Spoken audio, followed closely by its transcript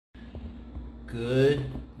Good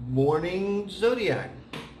morning, Zodiac.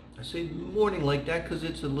 I say morning like that because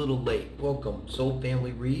it's a little late. Welcome, Soul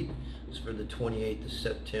Family Read. It's for the 28th of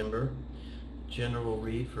September. General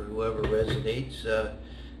read for whoever resonates.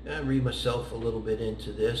 I read myself a little bit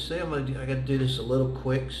into this. I got to do this a little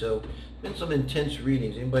quick. So, been some intense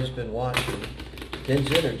readings. Anybody's been watching?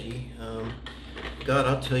 Intense energy. God,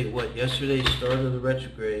 I'll tell you what. Yesterday's start of the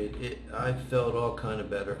retrograde, I felt all kind of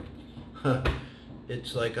better.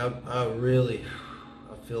 It's like I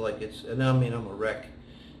feel like it's, and I mean I'm a wreck,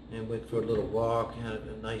 and went for a little walk, had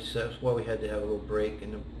a nice, that's why we had to have a little break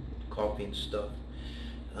and coffee and stuff,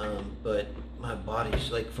 but my body's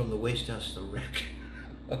like from the waist down to the wreck.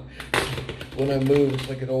 When I move, it's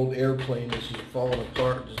like an old airplane that's just falling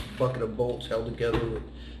apart, just a bucket of bolts held together with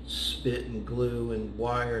spit and glue and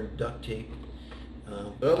wire and duct tape,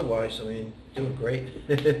 but otherwise, I mean, doing great.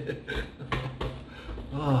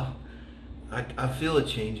 Oh, I feel it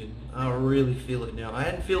changing. I really feel it now. I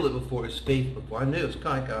hadn't feel it before. It's faith before. I knew it's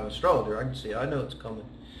kind of like an astrologer. I can see it. I know it's coming.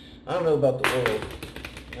 I don't know about the world.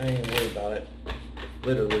 I ain't gonna worry about it.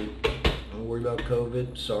 Literally. I don't worry about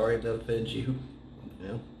COVID. Sorry if that offends you. You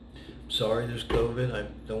know, I'm sorry there's COVID. I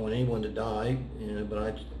don't want anyone to die. You know, but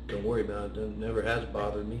I just don't worry about it. It never has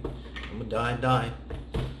bothered me. I'm gonna die and die.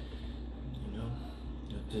 You know,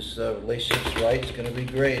 if this relationship's right, it's gonna be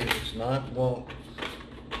great. If it's not, it won't.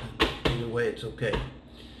 Either way, it's okay.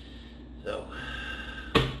 So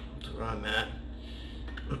that's where I'm at.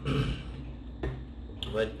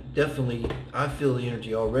 But definitely, I feel the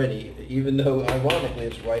energy already. Even though, ironically,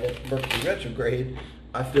 it's right at Mercury retrograde,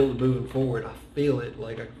 I feel it moving forward. I feel it.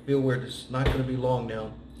 Like I feel where it's not going to be long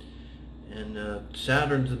now. And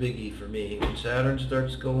Saturn's the biggie for me. When Saturn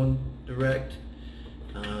starts going direct,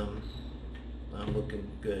 I'm looking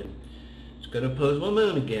good. It's going to oppose my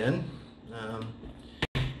moon again.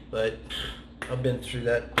 But I've been through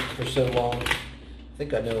that for so long. I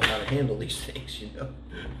think I know how to handle these things, you know.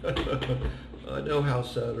 I know how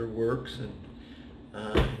Saturn works, and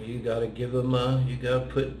you got to give them, you got to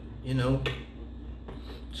put, you know,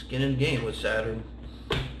 skin in the game with Saturn.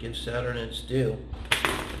 Give Saturn its due.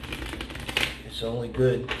 It's only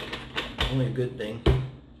good, only a good thing.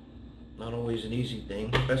 Not always an easy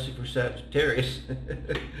thing, especially for Sagittarius.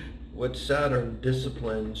 What's Saturn?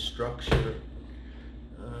 Discipline, structure,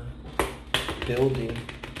 building,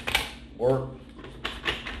 work,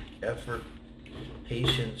 effort,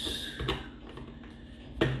 patience,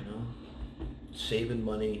 you know, saving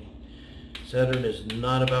money. Saturn is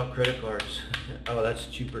not about credit cards. Oh, that's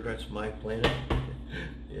Jupiter, that's my planet.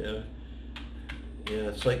 Yeah. Yeah,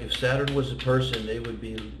 it's like if Saturn was a person, they would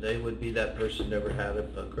be that person never had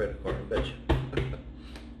a credit card, I bet you.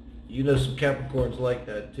 You know some Capricorns like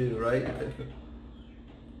that too, right?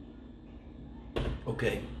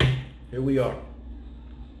 Okay. Here we are.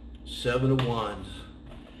 Seven of Wands.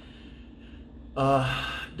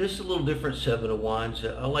 This is a little different Seven of Wands.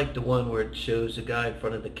 I like the one where it shows the guy in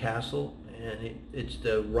front of the castle, and it's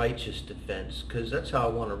the righteous defense, because that's how I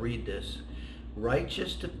want to read this.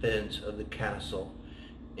 Righteous defense of the castle.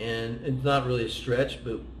 And it's not really a stretch,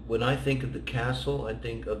 but when I think of the castle, I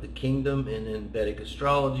think of the kingdom, and then Vedic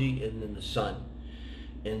astrology, and then the sun.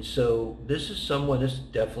 And so this is someone, this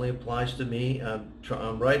definitely applies to me.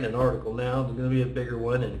 I'm writing an article now. There's going to be a bigger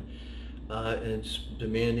one, and it's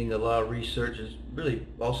demanding a lot of research. It's really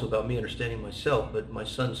also about me understanding myself, but my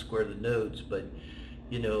sun square the nodes. But,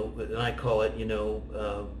 you know, and I call it, you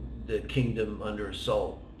know, the kingdom under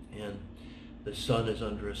assault, and the sun is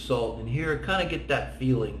under assault. And here I kind of get that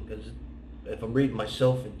feeling, because if I'm reading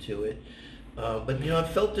myself into it. But, you know,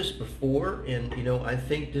 I've felt this before, and, you know, I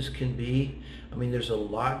think this can be, I mean, there's a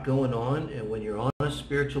lot going on, and when you're on a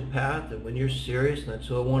spiritual path, and when you're serious, and that's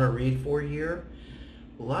what I want to read for here,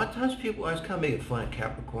 a lot of times people, I was kind of making fun of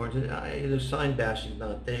Capricorns, and the sign bashing is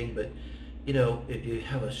not a thing, but, you know, if you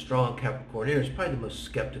have a strong Capricorn here, it's probably the most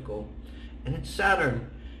skeptical, and it's Saturn,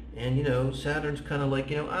 and, you know, Saturn's kind of like,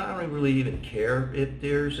 you know, I don't really even care if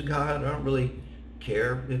there's a God. I don't really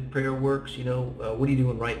care if prayer works. You know, what are you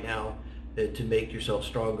doing right now to make yourself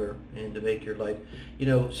stronger and to make your life, you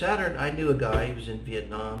know, Saturn. I knew a guy, he was in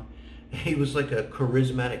Vietnam. He was like a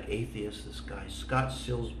charismatic atheist, this guy, Scott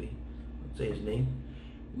Silsby, let's say his name.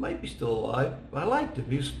 He might be still alive. I liked him.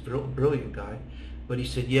 He was a brilliant guy. But he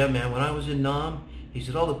said, yeah, man, when I was in Nam, he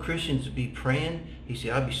said, all the Christians would be praying. He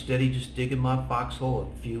said, I'd be steady just digging my foxhole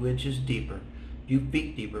a few inches deeper, a few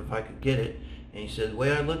feet deeper if I could get it. And he said, the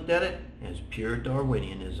way I looked at it, it's pure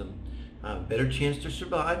Darwinianism. I have a better chance to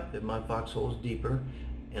survive if my foxhole is deeper,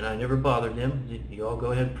 and I never bothered them. You all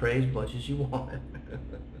go ahead and pray as much as you want.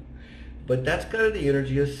 But that's kind of the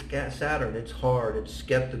energy of Saturn. It's hard, it's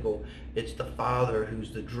skeptical. It's the father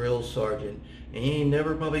who's the drill sergeant. And he ain't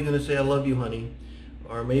never probably going to say, I love you, honey.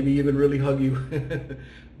 Or maybe even really hug you.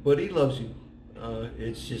 But he loves you.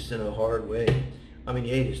 It's just in a hard way. I mean,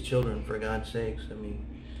 he ate his children, for God's sakes. I mean,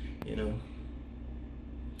 you know.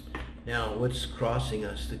 Now, what's crossing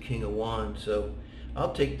us? The King of Wands. So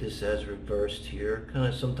I'll take this as reversed here. Kind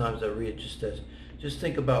of sometimes I read it just as, just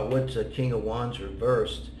think about what's a King of Wands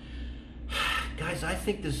reversed. Guys, I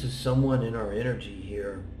think this is someone in our energy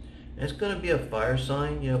here. And it's going to be a fire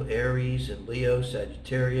sign, you know, Aries and Leo,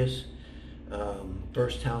 Sagittarius,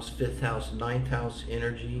 first house, fifth house, ninth house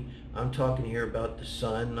energy. I'm talking here about the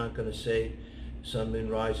sun. I'm not going to say sun, moon,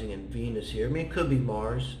 rising, and Venus here. I mean, it could be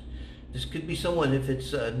Mars. This could be someone, if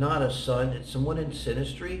it's not a sun, it's someone in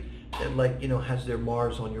synastry that, like, you know, has their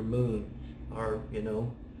Mars on your moon, or, you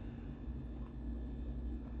know,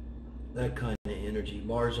 that kind of energy.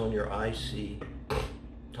 Mars on your IC.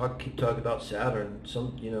 Keep talking about Saturn.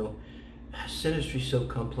 Some, you know, synastry so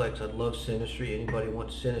complex. I love synastry. Anybody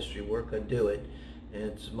wants synastry work, I do it. And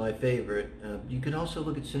it's my favorite. You can also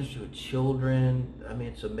look at synastry with children. I mean,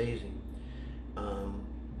 it's amazing.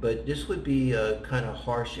 But this would be a kind of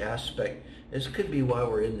harsh aspect. This could be why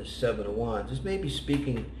we're in the Seven of Wands. This may be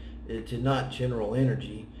speaking to not general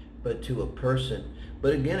energy, but to a person.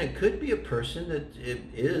 But again, it could be a person that it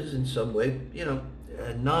is in some way, you know,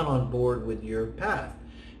 not on board with your path.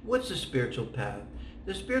 What's the spiritual path?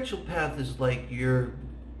 The spiritual path is like your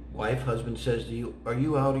wife, husband says to you, are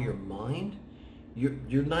you out of your mind?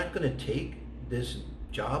 You're not going to take this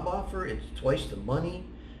job offer. It's twice the money.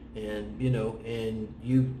 And, you know, and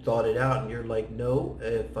you thought it out and you're like, no,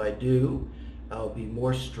 if I do, I'll be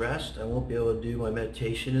more stressed. I won't be able to do my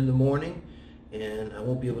meditation in the morning. And I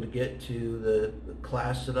won't be able to get to the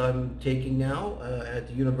class that I'm taking now at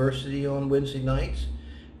the university on Wednesday nights.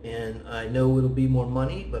 And I know it'll be more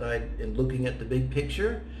money, but I am looking at the big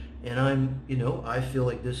picture. And I'm, you know, I feel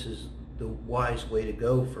like this is the wise way to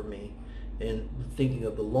go for me. And thinking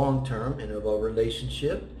of the long term and of our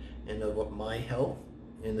relationship and of my health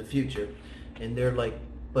in the future. And they're like,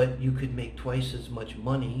 but you could make twice as much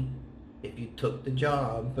money if you took the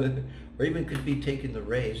job, or even could be taking the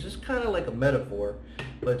raise. It's kind of like a metaphor,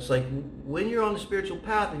 but it's like when you're on the spiritual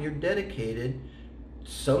path and you're dedicated,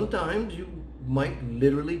 sometimes you might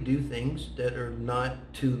literally do things that are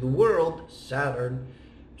not to the world, Saturn,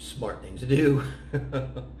 smart things to do.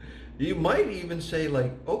 You might even say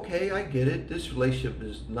like, okay, I get it, this relationship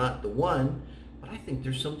is not the one, but I think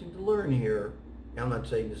there's something to learn here. I'm not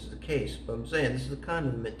saying this is the case, but I'm saying this is the kind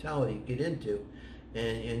of mentality you get into,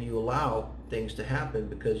 and you allow things to happen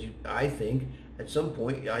because I think at some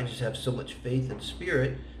point I just have so much faith and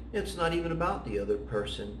spirit, it's not even about the other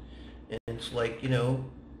person. And it's like, you know,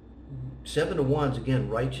 Seven of Wands, again,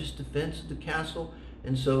 righteous defense of the castle,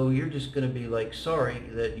 and so you're just going to be like, sorry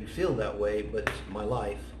that you feel that way, but it's my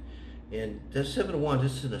life. And the Seven of Wands,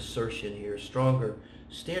 this is an assertion here, stronger,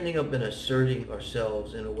 standing up and asserting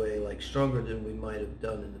ourselves in a way like stronger than we might have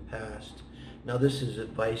done in the past. Now this is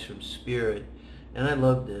advice from Spirit, and I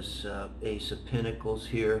love this Ace of Pentacles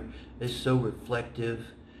here. It's so reflective.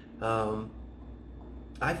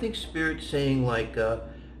 I think Spirit's saying like,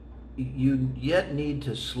 you yet need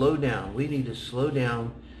to slow down. We need to slow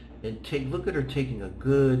down and look at her taking a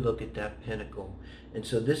good look at that pentacle. And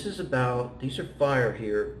so this is about, these are fire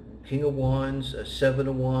here, King of Wands, a Seven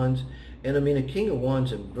of Wands. And I mean, a King of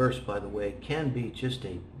Wands in verse, by the way, can be just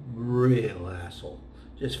a real asshole,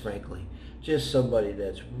 just frankly. Just somebody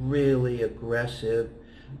that's really aggressive,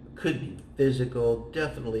 could be physical,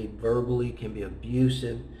 definitely verbally, can be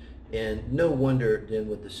abusive. And no wonder then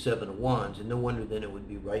with the Seven of Wands, and no wonder then it would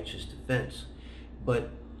be righteous defense. But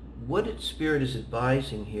what Spirit is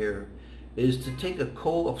advising here is to take a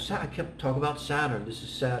I kept talking about Saturn. This is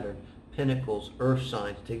Saturn, Pentacles, Earth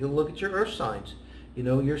signs. Take a look at your Earth signs. You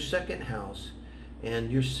know, your second house and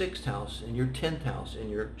your sixth house and your 10th house in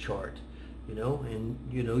your chart, you know, and,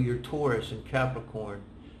 you know, your Taurus and Capricorn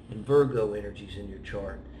and Virgo energies in your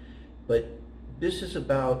chart. But this is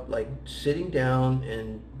about like sitting down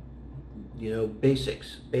and, you know,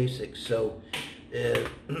 basics. So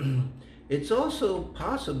it's also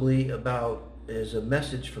possibly about, as a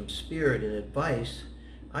message from Spirit and advice,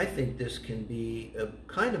 I think this can be a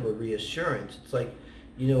kind of a reassurance. It's like,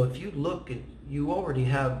 you know, if you look at, you already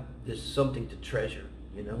have this something to treasure,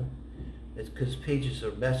 you know. It's because pages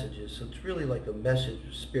are messages, so it's really like a message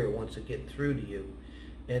Spirit wants to get through to you.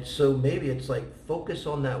 And so maybe it's like focus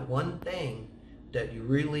on that one thing that you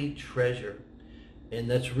really treasure, and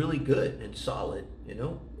that's really good and solid, you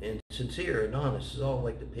know, and sincere and honest. It's all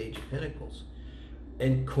like the Page of Pentacles.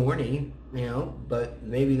 and corny, you know, but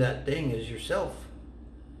maybe that thing is yourself.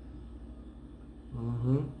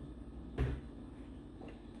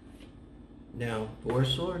 Now, Four of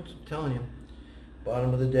Swords, I'm telling you.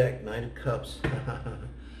 Bottom of the deck, Nine of Cups.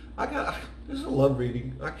 This is a love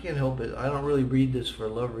reading. I can't help it. I don't really read this for a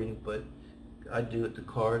love reading, but I do it. The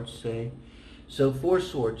cards say. So Four of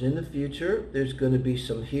Swords, in the future, there's going to be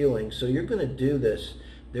some healing. So you're going to do this.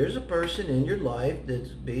 There's a person in your life that's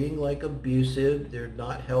being like abusive. They're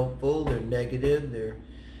not helpful. They're negative. They're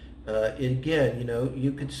again, you know,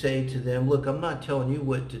 you could say to them, look, I'm not telling you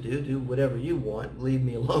what to do. Do whatever you want. Leave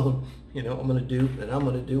me alone. You know, I'm going to do what I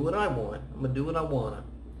want. I'm going to do what I want to.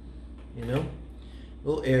 You know,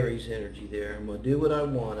 little Aries energy there. I'm going to do what I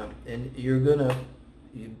want to. And you're going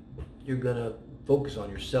to focus on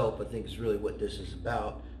yourself. I think is really what this is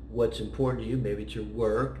about. What's important to you. Maybe it's your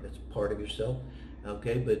work. That's part of yourself.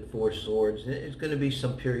 Okay, but Four of Swords, it's going to be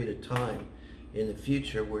some period of time in the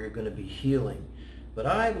future where you're going to be healing. But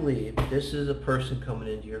I believe this is a person coming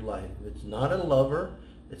into your life. It's not a lover.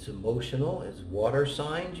 It's emotional. It's water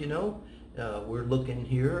signs, you know. We're looking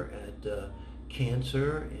here at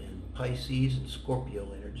Cancer and Pisces and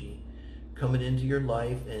Scorpio energy coming into your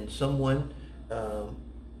life, and someone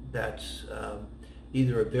that's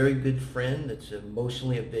either a very good friend that's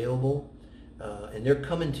emotionally available, and they're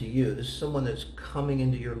coming to you. This is someone that's coming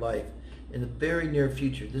into your life in the very near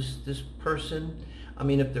future. This person, I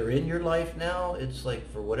mean, if they're in your life now, it's like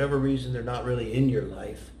for whatever reason they're not really in your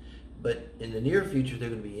life, but in the near future they're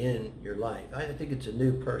going to be in your life. I think it's a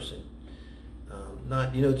new person.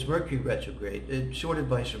 Not, you know, it's Mercury retrograde. Short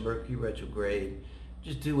advice for Mercury retrograde: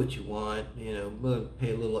 just do what you want. You know,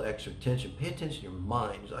 pay a little extra attention. Pay attention to your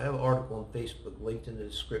minds. I have an article on Facebook linked in the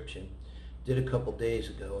description. Did a couple days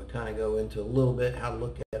ago. I kind of go into a little bit how to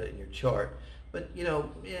look at it in your chart. But you know,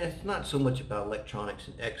 yeah, it's not so much about electronics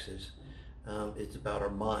and X's. It's about our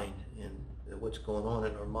mind and what's going on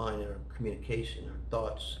in our mind and our communication, our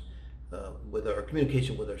thoughts, with our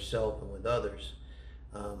communication with ourselves and with others.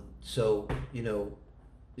 So, you know,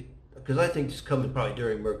 because I think it's coming probably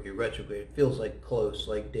during Mercury retrograde. It feels like close,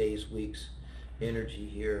 like days, weeks, energy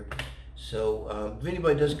here. So if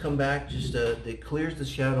anybody does come back, just it clears the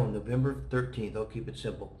shadow on November 13th. I'll keep it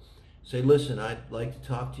simple. Say, listen, I'd like to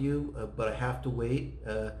talk to you, but I have to wait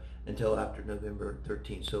until after November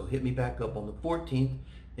 13th. So hit me back up on the 14th,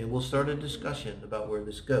 and we'll start a discussion about where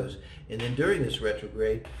this goes. And then during this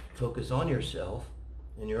retrograde, focus on yourself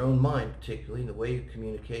and your own mind, particularly in the way you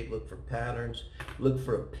communicate. Look for patterns. Look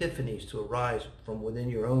for epiphanies to arise from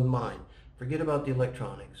within your own mind. Forget about the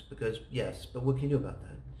electronics, because yes, but what can you do about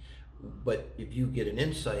that? But if you get an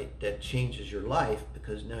insight that changes your life,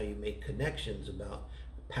 because now you make connections about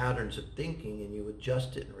patterns of thinking and you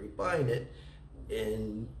adjust it and refine it,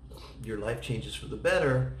 and your life changes for the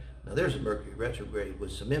better. Now there's a Mercury retrograde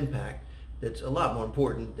with some impact that's a lot more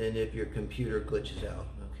important than if your computer glitches out.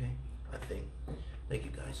 Okay, I think. Thank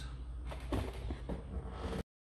you guys.